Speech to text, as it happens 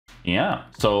Yeah,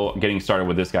 so getting started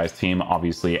with this guy's team,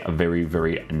 obviously very,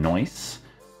 very nice.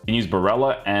 You can use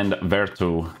Barella and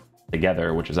Vertu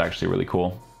together, which is actually really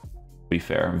cool. To be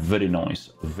fair, very nice,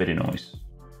 very nice.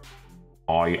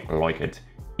 I like it.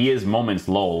 He is Moments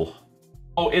lol.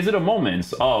 Oh, is it a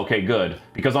Moments? Oh, okay, good.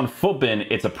 Because on Footbin,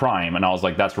 it's a Prime, and I was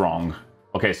like, that's wrong.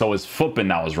 Okay, so it's Footbin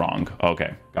that was wrong.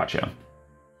 Okay, gotcha.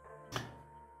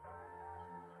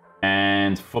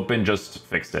 And Footbin just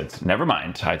fixed it. Never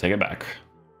mind, I take it back.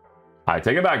 I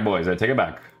take it back, boys. I take it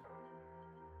back.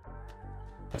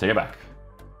 I take it back.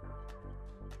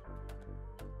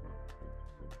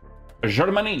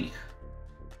 Germany.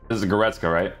 This is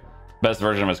Goretzka, right? Best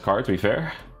version of his card, to be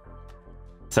fair.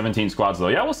 17 squads, though.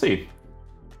 Yeah, we'll see.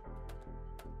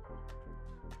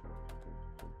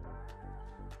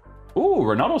 Ooh,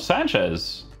 Ronaldo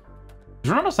Sanchez.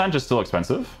 Is Ronaldo Sanchez still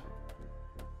expensive?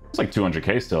 It's like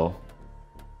 200k still.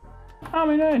 I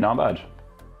mean, hey, not bad.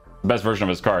 Best version of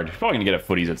his card. He's probably gonna get a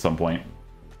footies at some point.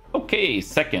 Okay,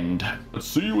 second. Let's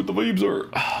see what the vibes are.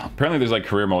 Apparently there's like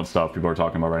career mode stuff people are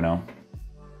talking about right now.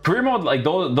 Career mode, like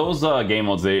those game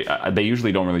modes, they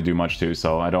usually don't really do much too,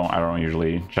 so I don't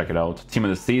usually check it out. Team of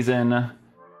the season,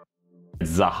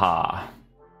 Zaha.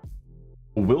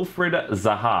 Wilfred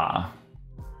Zaha.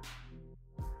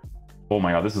 Oh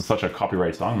my god, this is such a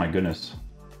copyright song, my goodness.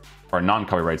 Or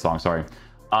non-copyright song, sorry.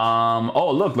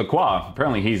 Oh, look, Lacroix.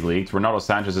 Apparently he's leaked. Ronaldo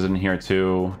Sanchez is in here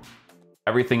too.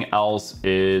 Everything else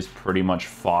is pretty much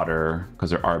fodder because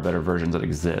there are better versions that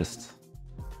exist.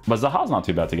 But Zaha's not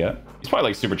too bad to get. He's probably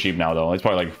like super cheap now though. He's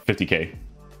probably like 50k.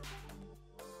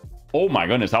 Oh my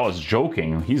goodness, I was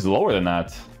joking. He's lower than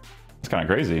that. It's kind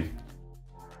of crazy.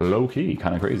 Low key,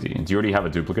 kind of crazy. Do you already have a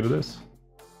duplicate of this?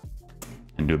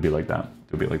 And do it be like that.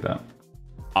 Do it be like that.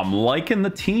 I'm liking the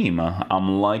team.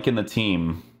 I'm liking the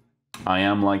team. I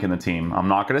am liking the team. I'm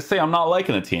not going to say I'm not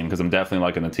liking the team because I'm definitely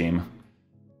liking the team.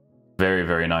 Very,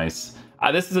 very nice.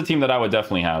 This is a team that I would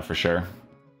definitely have for sure.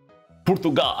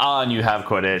 Portugal. And you have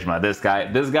Quaresma. This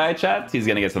guy, chat, he's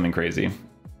going to get something crazy.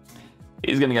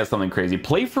 He's going to get something crazy.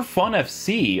 Play for Fun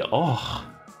FC. Oh,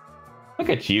 look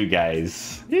at you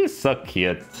guys. You're so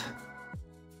cute.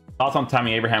 Thoughts on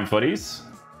Tammy Abraham footies?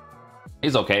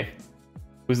 He's okay.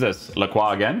 Who's this?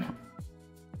 Lacroix again?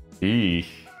 Eesh.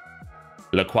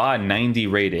 Lacroix 90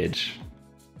 rated.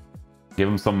 Give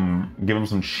him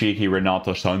some cheeky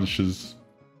Renato Sanchez.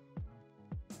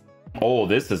 Oh,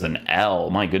 this is an L.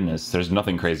 My goodness. There's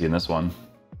nothing crazy in this one.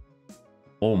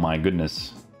 Oh my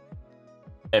goodness.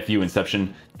 FU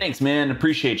Inception. Thanks, man.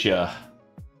 Appreciate you.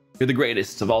 You're the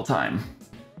greatest of all time.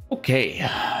 Okay.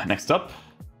 Next up.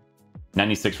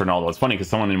 96 Ronaldo. It's funny because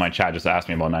someone in my chat just asked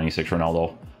me about 96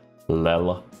 Ronaldo.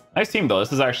 Lel. Nice team though.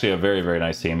 This is actually a very, very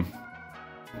nice team.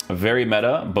 Very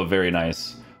meta, but very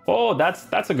nice. Oh,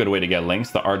 that's a good way to get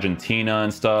links. The Argentina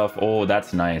and stuff. Oh,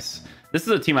 that's nice. This is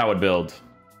a team I would build.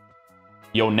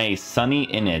 Yone, Sunny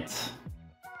in it.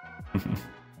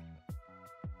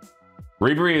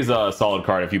 Ribery is a solid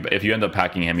card. If you end up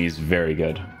packing him, he's very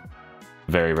good.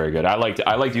 Very, very good. I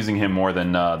liked using him more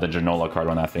than the Ginola card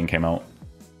when that thing came out.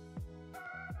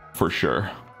 For sure.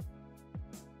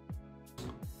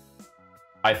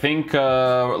 I think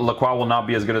Lacroix will not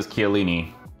be as good as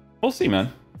Chiellini. We'll see,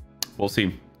 man. We'll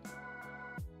see.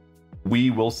 We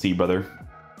will see, brother.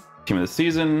 Team of the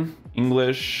season,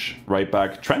 English, right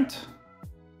back, Trent.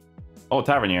 Oh,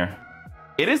 Tavernier.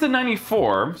 It is a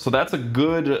 94, so that's a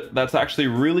good, that's actually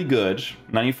really good.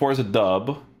 94 is a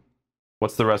dub.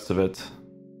 What's the rest of it?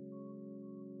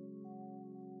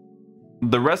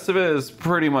 The rest of it is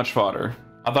pretty much fodder.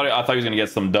 I thought he was gonna get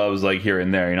some dubs like here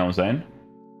and there, you know what I'm saying?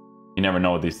 You never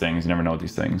know with these things. You never know with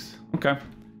these things. Okay.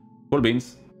 Cool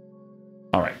beans.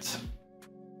 All right.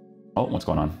 Oh, what's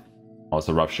going on? Oh, it's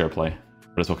a rough share play,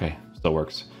 but it's okay. Still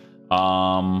works.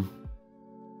 Yeah,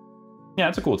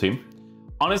 it's a cool team.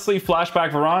 Honestly,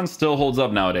 Flashback Varane still holds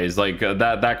up nowadays. Like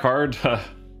that card.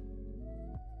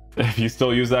 If you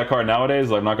still use that card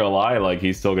nowadays, I'm not gonna lie, like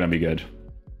he's still gonna be good.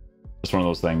 Just one of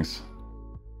those things.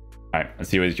 All right, let's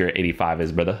see what your 85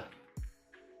 is, brother.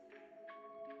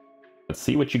 Let's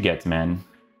see what you get, man.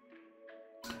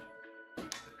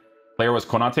 Player was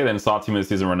Konate, then saw Team of the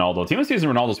Season Ronaldo. Team of the Season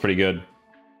Ronaldo's pretty good.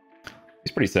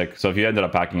 He's pretty sick. So if you ended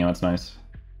up packing him, that's nice.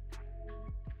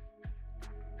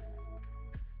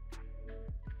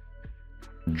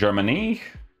 Germany.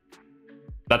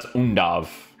 That's Undav.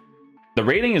 The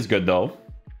rating is good, though.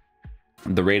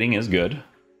 The rating is good.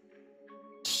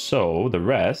 So the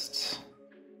rest...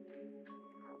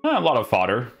 a lot of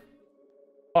fodder.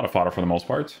 A lot of fodder for the most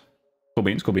part. Cool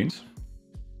beans, cool beans.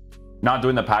 Not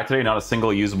doing the pack today. Not a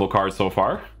single usable card so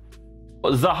far.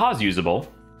 Well, Zaha's usable.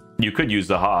 You could use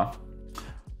Zaha.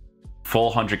 Full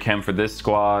 100 chem for this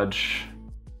squad.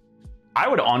 I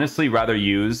would honestly rather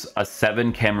use a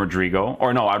 7 chem Rodrigo,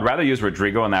 or no, I'd rather use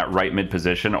Rodrigo in that right mid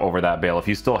position over that Bale. If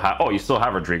you still have, oh, you still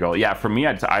have Rodrigo. Yeah, for me,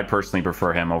 I personally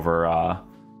prefer him over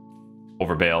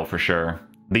Bale for sure.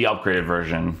 The upgraded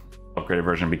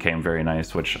version became very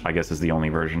nice, which I guess is the only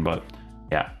version, but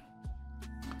yeah.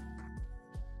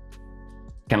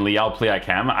 Can Leal play at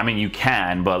cam? I mean, you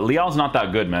can, but Leal's not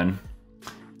that good, man.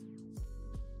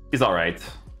 He's all right.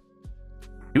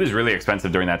 He was really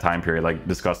expensive during that time period, like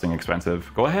disgusting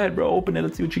expensive. Go ahead, bro, open it.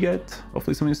 Let's see what you get.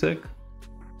 Hopefully something sick.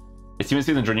 Is Team of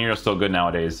the Season Jorginho still good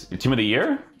nowadays? Team of the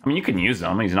Year? I mean, you can use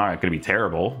him. He's not going to be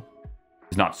terrible.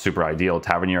 He's not super ideal.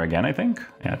 Tavernier again, I think.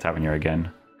 Yeah, Tavernier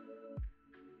again.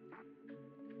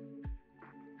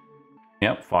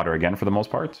 Yep, fodder again for the most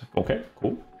part. Okay,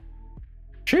 cool.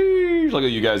 Sheesh, look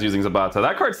at you guys using Zapata.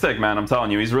 That card's sick, man. I'm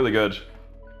telling you, he's really good.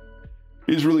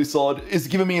 He's really solid. It's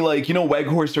giving me, like, you know,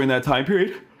 Weghorst during that time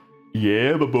period?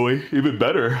 Yeah, but boy, even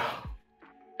better.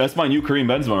 That's my new Karim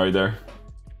Benzema right there.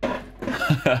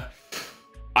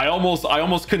 I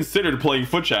almost considered playing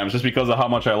Foot Champs just because of how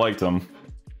much I liked him.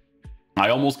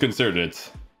 I almost considered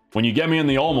it. When you get me in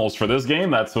the almost for this game,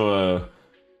 that's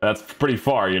pretty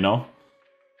far, you know?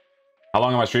 How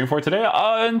long am I streaming for today?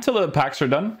 Until the packs are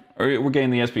done. We're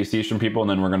getting the SBCs from people, and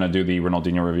then we're going to do the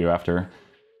Ronaldinho review after.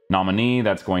 Nominee,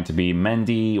 that's going to be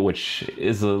Mendy, which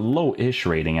is a low-ish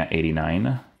rating at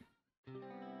 89.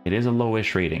 It is a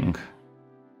low-ish rating.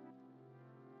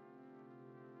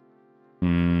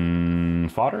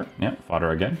 Fodder? Yeah,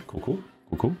 fodder again. Cool.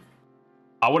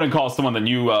 I wouldn't call someone the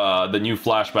new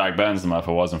flashback Benzema if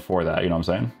it wasn't for that, you know what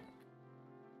I'm saying?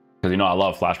 Because, you know, I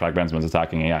love flashback Benzema's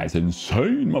attacking AI. It's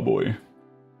insane, my boy.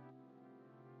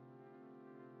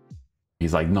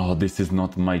 He's like, no, this is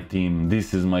not my team.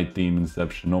 This is my team,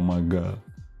 Inception. Oh my god.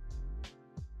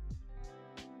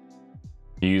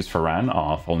 You used Ferran?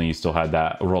 Oh, if only you still had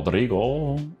that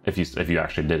Rodrigo. If you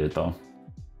actually did it, though.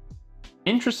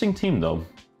 Interesting team, though.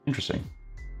 Interesting.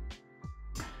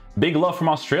 Big love from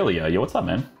Australia. Yo, what's up,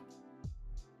 man?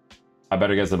 I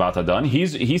better get Zapata done.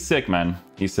 He's sick, man.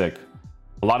 He's sick.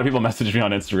 A lot of people messaged me on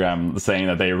Instagram saying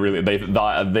that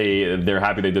they're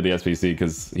happy they did the SBC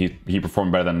because he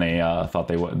performed better than they thought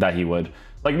he would.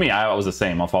 Like me, I was the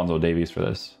same. Alfonso Davies for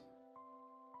this.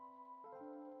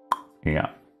 Yeah.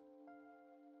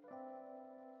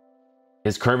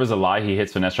 His curve is a lie. He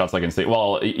hits finesse shots like insane.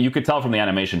 Well, you could tell from the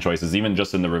animation choices, even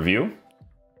just in the review.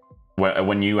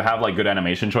 When you have like good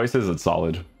animation choices, it's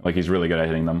solid. Like he's really good at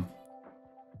hitting them.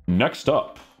 Next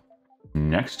up.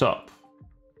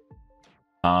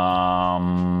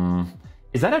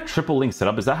 Is that a triple link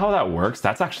setup? Is that how that works?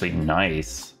 That's actually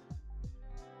nice.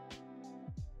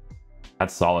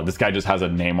 That's solid. This guy just has a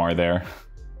Neymar there.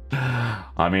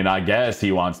 I mean, I guess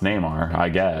he wants Neymar. I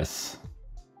guess.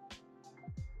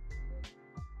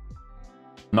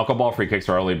 Knuckleball free kicks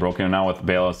are already broken now with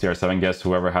Bale CR7. Guess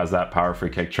whoever has that power free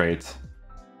kick trait.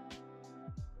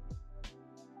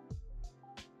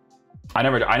 I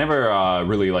never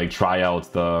really like try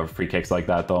out the free kicks like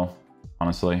that though.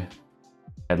 Honestly.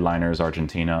 Headliners,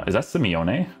 Argentina. Is that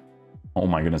Simeone? Oh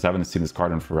my goodness, I haven't seen this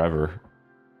card in forever.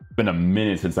 It's been a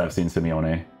minute since I've seen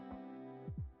Simeone.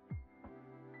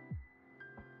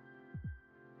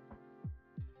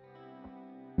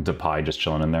 Depay just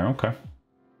chilling in there, okay.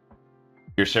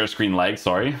 Your share screen lag,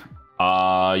 sorry. You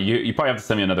probably have to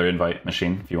send me another invite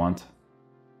machine if you want.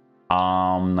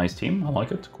 Nice team, I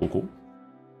like it. Cool.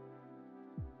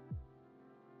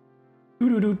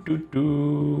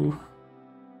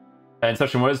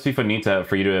 Inception, what does FIFA need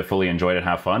for you to fully enjoy it and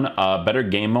have fun? Better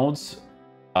game modes,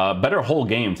 better whole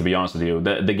game, to be honest with you.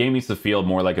 The game needs to feel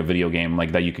more like a video game,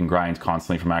 like that you can grind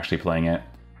constantly from actually playing it.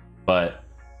 But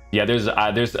yeah, there's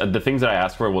the things that I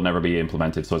ask for will never be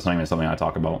implemented, so it's not even something I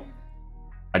talk about.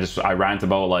 I rant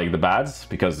about like the bads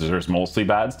because there's mostly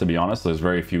bads, to be honest. There's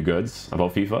very few goods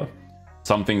about FIFA.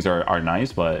 Some things are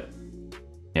nice, but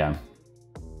yeah.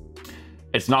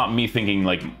 It's not me thinking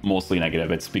like mostly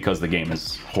negative. It's because the game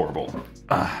is horrible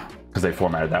because they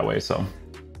formatted that way. So,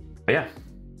 but yeah,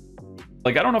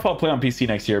 like I don't know if I'll play on PC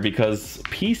next year because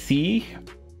FIFA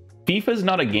is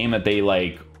not a game that they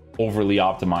like overly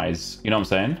optimize. You know what I'm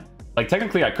saying? Like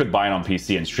technically, I could buy it on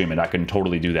PC and stream it. I can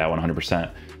totally do that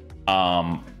 100%.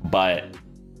 But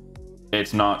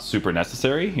it's not super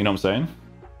necessary. You know what I'm saying?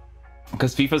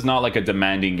 Because FIFA's not like a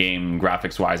demanding game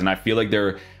graphics wise, and I feel like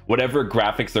whatever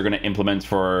graphics they're going to implement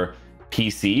for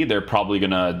PC, they're probably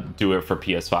going to do it for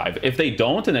PS5. If they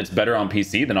don't and it's better on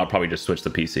PC, then I'll probably just switch to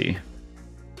PC.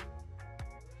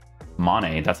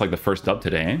 Mane, that's like the first dub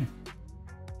today, eh?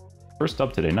 First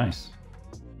dub today, nice.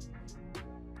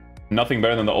 Nothing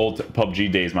better than the old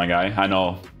PUBG days, my guy. I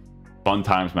know. Fun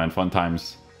times, man. Fun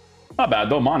times. Not bad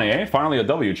though, Mane, eh? Finally a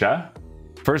W, chat.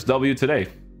 First W today.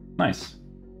 Nice.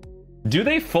 Do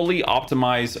they fully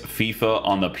optimize FIFA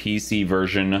on the PC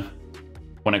version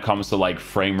when it comes to like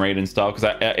frame rate and stuff?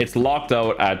 Because it's locked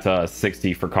out at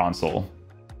 60 for console.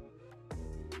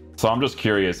 So I'm just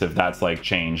curious if that's like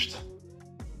changed.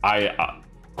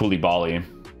 Koulibaly.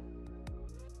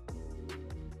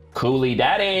 Coolie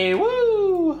Daddy,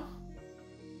 woo!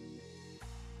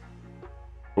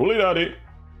 Coolie Daddy.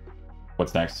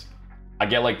 What's next? I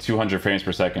get like 200 frames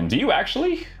per second. Do you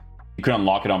actually? You can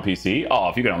unlock it on PC? Oh,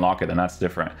 if you can unlock it, then that's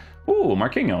different. Ooh,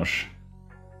 Marquinhos.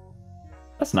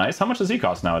 That's nice. How much does he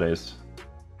cost nowadays?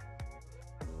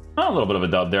 Oh, a little bit of a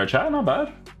dub there, chat. Not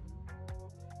bad.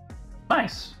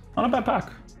 Nice. Not a bad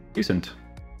pack. Decent.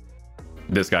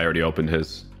 This guy already opened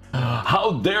his.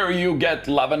 How dare you get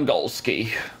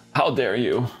Lewandowski? How dare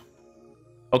you?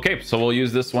 Okay, so we'll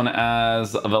use this one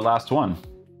as the last one.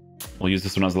 We'll use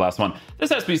this one as the last one.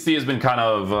 This SBC has been kind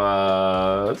of,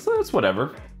 it's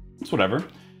whatever. It's whatever.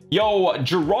 Yo,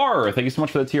 Gerard, thank you so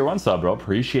much for the tier 1 sub, bro.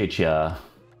 Appreciate ya.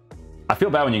 I feel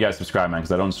bad when you guys subscribe, man,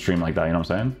 because I don't stream like that, you know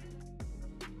what I'm saying?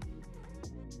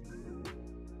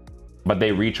 But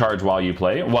they recharge while you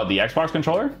play. What, the Xbox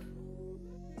controller?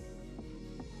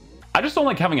 I just don't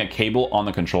like having a cable on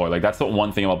the controller. Like, that's the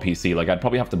one thing about PC. Like, I'd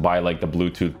probably have to buy, like, the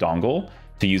Bluetooth dongle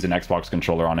to use an Xbox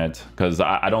controller on it. Because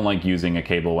I don't like using a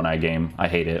cable when I game. I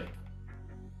hate it.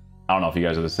 I don't know if you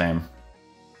guys are the same.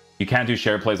 You can't do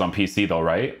share plays on PC, though,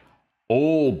 right?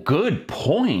 Oh, good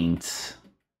point.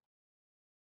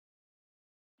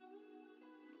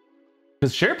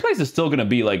 Because share plays is still going to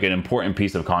be, like, an important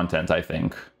piece of content, I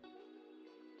think.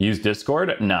 Use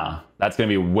Discord? Nah. That's going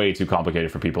to be way too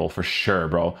complicated for people, for sure,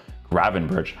 bro.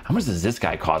 Gravenberch. How much does this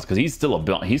guy cost? Because he's still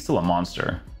a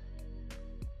monster.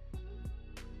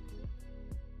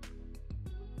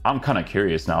 I'm kind of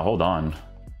curious now. Hold on.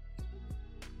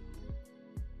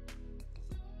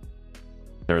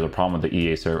 There's a problem with the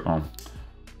EA server. Oh.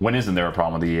 When isn't there a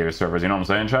problem with the EA servers? You know what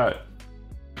I'm saying, chat?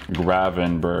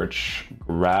 Gravenberch.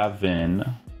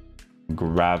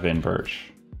 Gravenberch.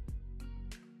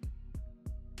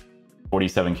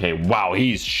 47k. Wow,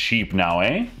 he's cheap now,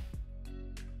 eh?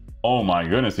 Oh my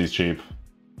goodness, he's cheap.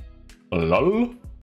 Lol.